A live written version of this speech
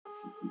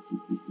Hey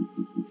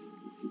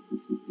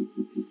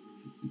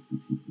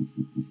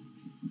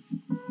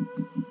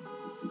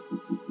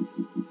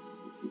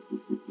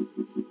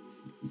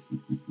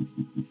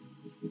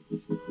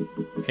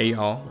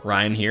y'all,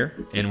 Ryan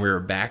here, and we're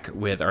back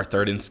with our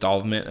third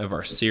installment of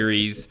our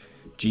series,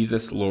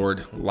 Jesus,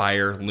 Lord,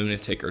 Liar,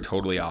 Lunatic, or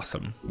Totally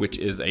Awesome, which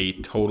is a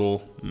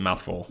total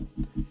mouthful.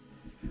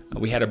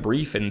 We had a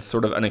brief and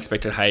sort of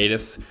unexpected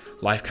hiatus.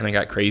 Life kind of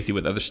got crazy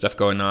with other stuff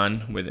going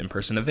on with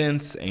in-person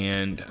events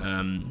and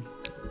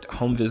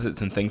home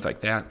visits and things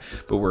like that,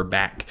 but we're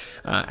back.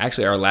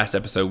 Actually, our last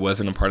episode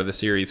wasn't a part of the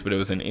series, but it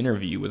was an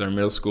interview with our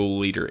middle school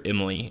leader,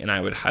 Emily, and I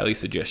would highly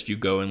suggest you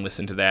go and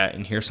listen to that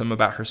and hear some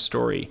about her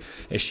story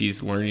as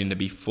she's learning to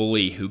be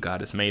fully who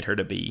God has made her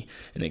to be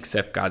and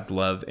accept God's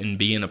love and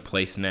be in a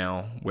place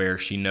now where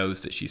she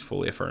knows that she's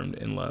fully affirmed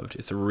and loved.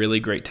 It's a really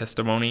great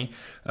testimony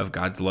of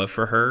God's love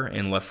for her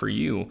and love for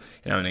you,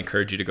 and I would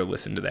encourage you to go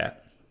listen to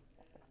that.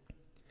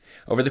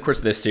 Over the course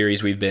of this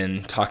series, we've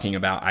been talking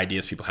about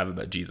ideas people have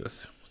about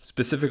Jesus.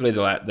 Specifically,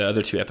 the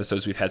other two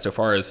episodes we've had so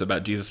far is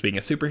about Jesus being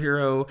a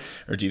superhero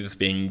or Jesus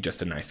being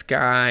just a nice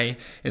guy.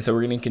 And so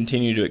we're going to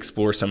continue to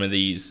explore some of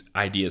these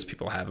ideas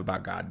people have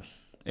about God,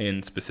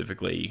 and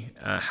specifically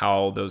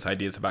how those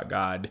ideas about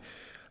God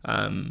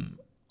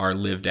are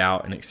lived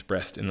out and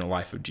expressed in the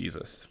life of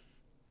Jesus.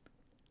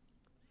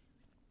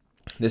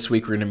 This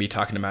week, we're going to be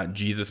talking about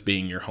Jesus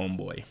being your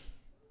homeboy,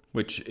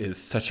 which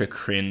is such a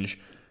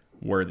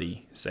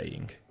cringe-worthy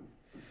saying.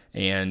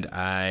 And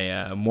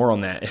I more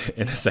on that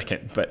in a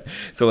second. But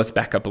so let's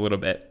back up a little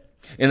bit.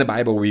 In the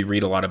Bible, we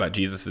read a lot about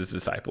Jesus'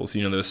 disciples.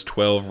 You know, those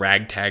 12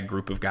 ragtag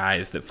group of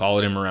guys that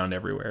followed him around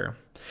everywhere.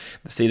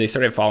 See, they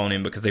started following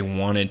him because they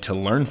wanted to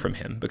learn from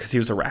him, because he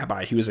was a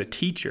rabbi, he was a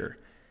teacher.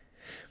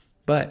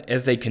 But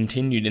as they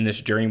continued in this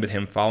journey with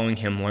him, following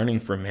him, learning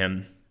from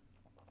him,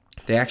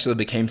 they actually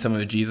became some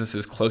of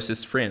Jesus'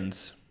 closest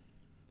friends.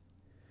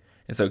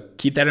 And so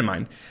keep that in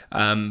mind.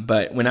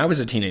 But when I was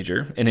a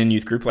teenager and in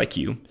youth group like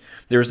you,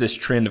 there was this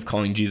trend of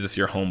calling Jesus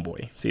your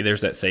homeboy. See,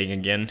 there's that saying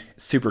again,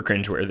 super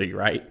cringeworthy,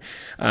 right?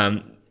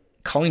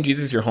 Calling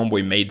Jesus your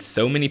homeboy made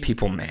so many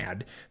people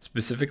mad,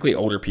 specifically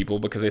older people,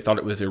 because they thought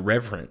it was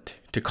irreverent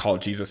to call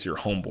Jesus your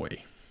homeboy.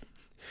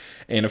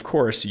 And of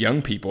course,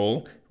 young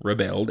people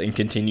rebelled and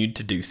continued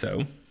to do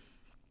so.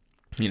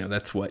 You know,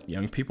 that's what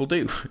young people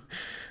do.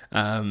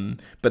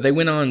 But they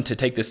went on to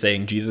take this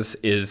saying, Jesus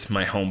is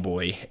my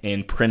homeboy,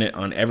 and print it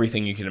on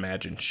everything you can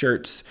imagine.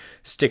 Shirts,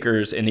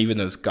 stickers, and even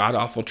those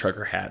god-awful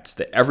trucker hats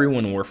that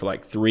everyone wore for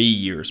like 3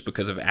 years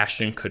because of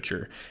Ashton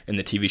Kutcher and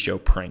the TV show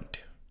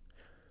Pranked.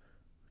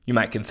 You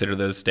might consider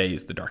those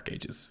days the dark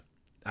ages.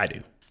 I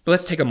do. But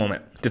let's take a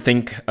moment to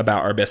think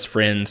about our best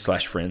friends.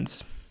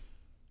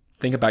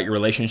 Think about your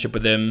relationship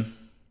with them,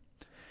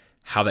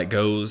 how that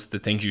goes, the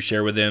things you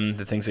share with them,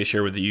 the things they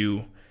share with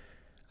you.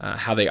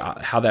 How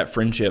that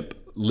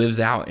friendship lives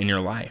out in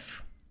your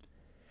life.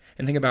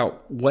 And think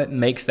about what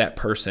makes that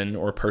person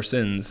or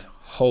persons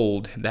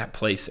hold that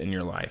place in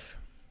your life.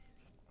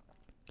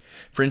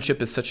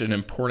 Friendship is such an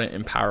important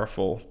and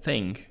powerful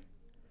thing.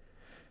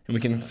 And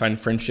we can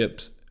find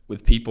friendships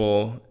with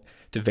people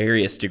to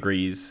various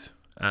degrees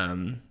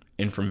and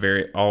from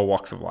all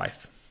walks of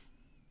life.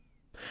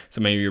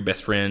 So maybe your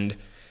best friend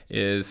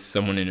is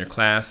someone in your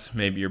class.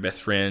 Maybe your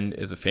best friend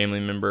is a family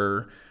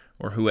member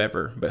or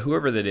whoever. But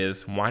whoever that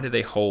is, why do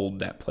they hold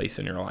that place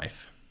in your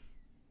life?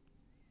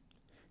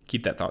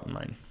 Keep that thought in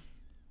mind.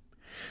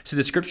 So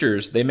the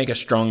scriptures, they make a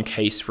strong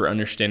case for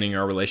understanding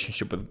our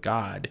relationship with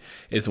God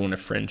is one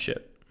of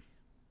friendship,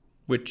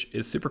 which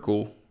is super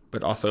cool,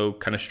 but also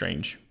kind of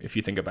strange if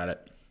you think about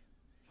it.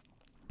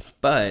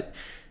 But,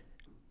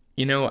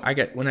 you know,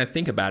 when I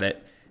think about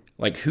it,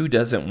 like, who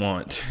doesn't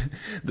want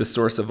the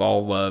source of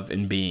all love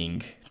and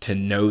being to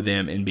know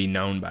them and be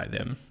known by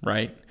them,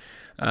 right?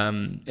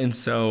 And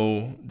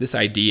so this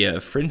idea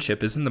of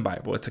friendship is in the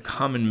Bible. It's a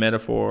common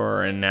metaphor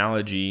or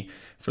analogy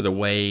for the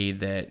way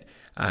that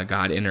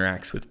God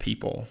interacts with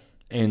people.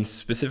 And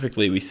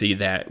specifically, we see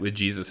that with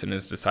Jesus and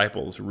his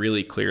disciples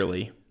really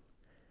clearly.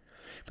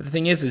 But the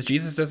thing is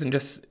Jesus doesn't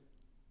just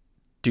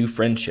do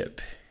friendship.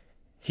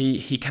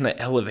 He kind of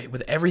elevates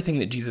with everything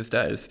that Jesus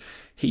does.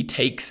 He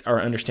takes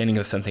our understanding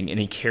of something and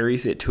he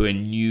carries it to a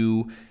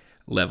new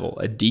level,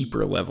 a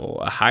deeper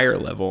level, a higher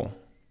level,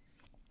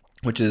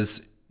 which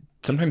is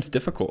sometimes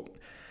difficult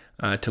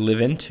to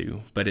live into,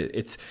 but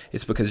it's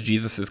because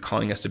Jesus is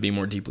calling us to be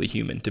more deeply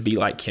human, to be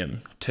like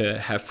him, to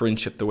have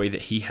friendship the way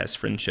that he has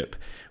friendship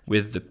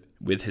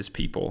with his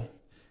people.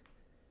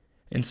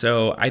 And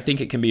so I think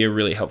it can be a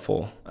really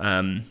helpful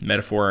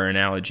metaphor or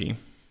analogy.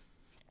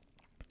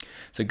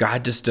 So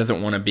God just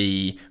doesn't want to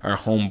be our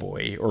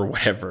homeboy or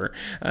whatever.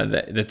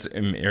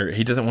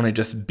 He doesn't want to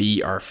just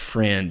be our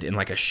friend in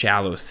like a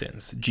shallow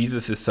sense.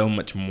 Jesus is so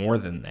much more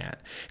than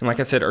that. And like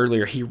I said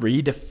earlier, he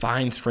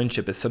redefines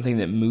friendship as something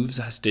that moves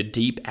us to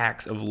deep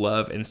acts of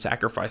love and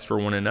sacrifice for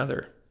one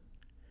another.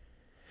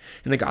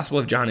 In the Gospel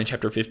of John in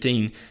chapter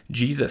 15,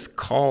 Jesus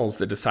calls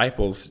the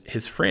disciples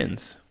his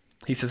friends.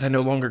 He says, I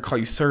no longer call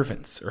you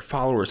servants or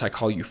followers, I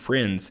call you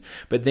friends.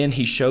 But then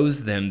he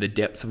shows them the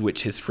depths of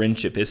which his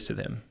friendship is to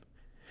them.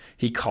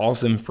 He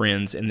calls them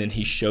friends, and then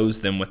he shows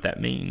them what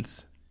that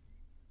means.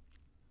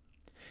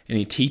 And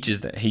he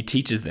teaches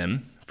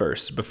them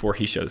first, before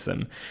he shows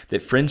them,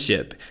 that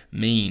friendship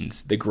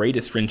means the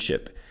greatest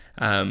friendship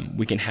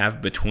we can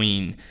have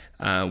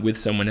with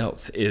someone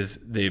else is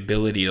the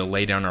ability to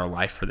lay down our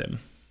life for them.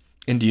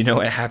 And do you know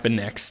what happened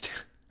next?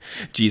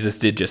 Jesus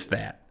did just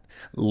that.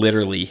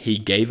 Literally, he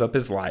gave up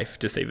his life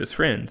to save his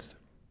friends.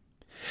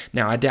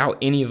 Now, I doubt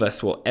any of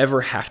us will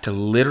ever have to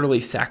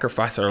literally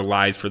sacrifice our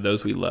lives for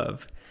those we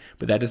love,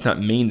 but that does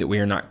not mean that we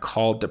are not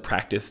called to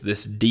practice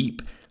this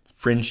deep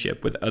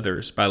friendship with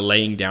others by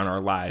laying down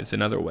our lives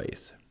in other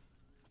ways.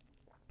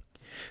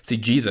 See,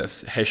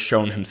 Jesus has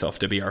shown himself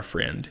to be our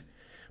friend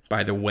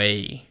by the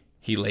way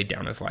he laid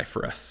down his life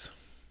for us.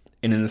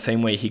 And in the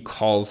same way, he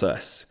calls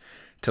us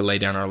to lay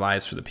down our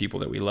lives for the people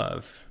that we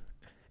love.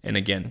 And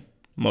again,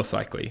 most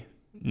likely,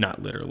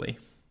 not literally.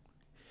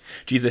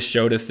 Jesus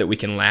showed us that we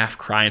can laugh,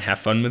 cry, and have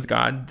fun with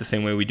God the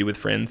same way we do with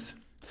friends.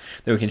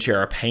 That we can share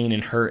our pain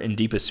and hurt and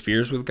deepest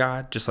fears with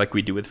God just like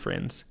we do with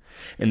friends.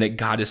 And that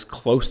God is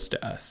close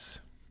to us.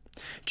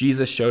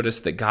 Jesus showed us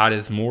that God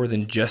is more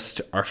than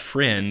just our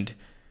friend,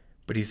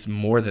 but he's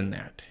more than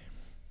that.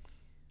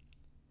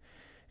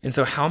 And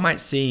so how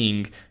might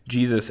seeing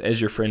Jesus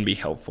as your friend be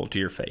helpful to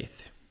your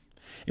faith?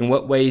 In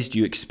what ways do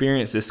you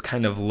experience this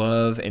kind of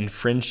love and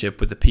friendship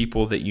with the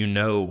people that you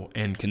know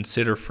and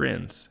consider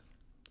friends?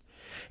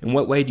 In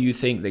what way do you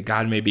think that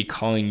God may be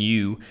calling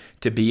you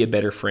to be a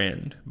better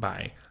friend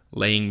by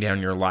laying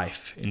down your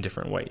life in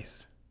different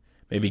ways?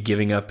 Maybe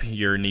giving up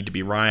your need to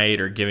be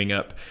right, or giving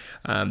up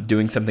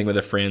doing something with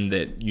a friend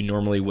that you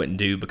normally wouldn't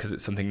do because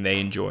it's something they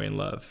enjoy and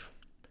love.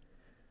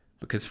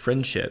 Because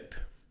friendship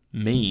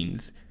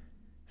means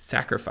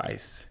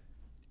sacrifice,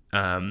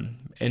 and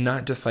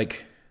not just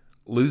like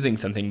losing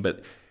something,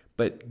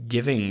 but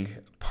giving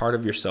part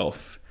of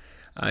yourself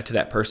to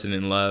that person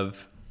in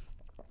love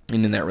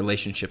and in that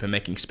relationship, and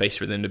making space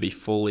for them to be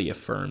fully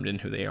affirmed in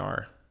who they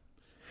are.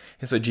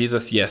 And so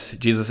Jesus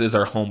is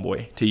our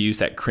homeboy, to use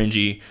that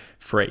cringy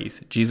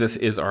phrase. Jesus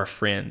is our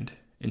friend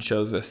and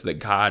shows us that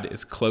God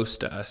is close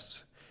to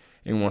us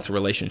and wants a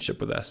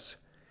relationship with us.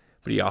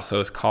 But he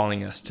also is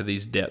calling us to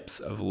these depths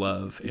of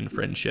love and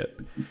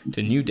friendship,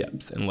 to new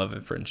depths in love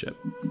and friendship.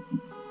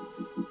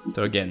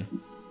 So again,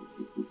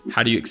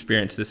 how do you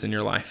experience this in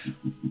your life?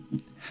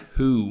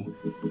 Who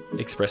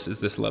expresses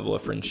this level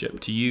of friendship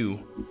to you?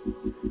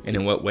 And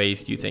in what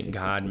ways do you think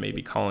God may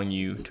be calling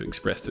you to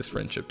express this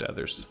friendship to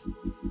others?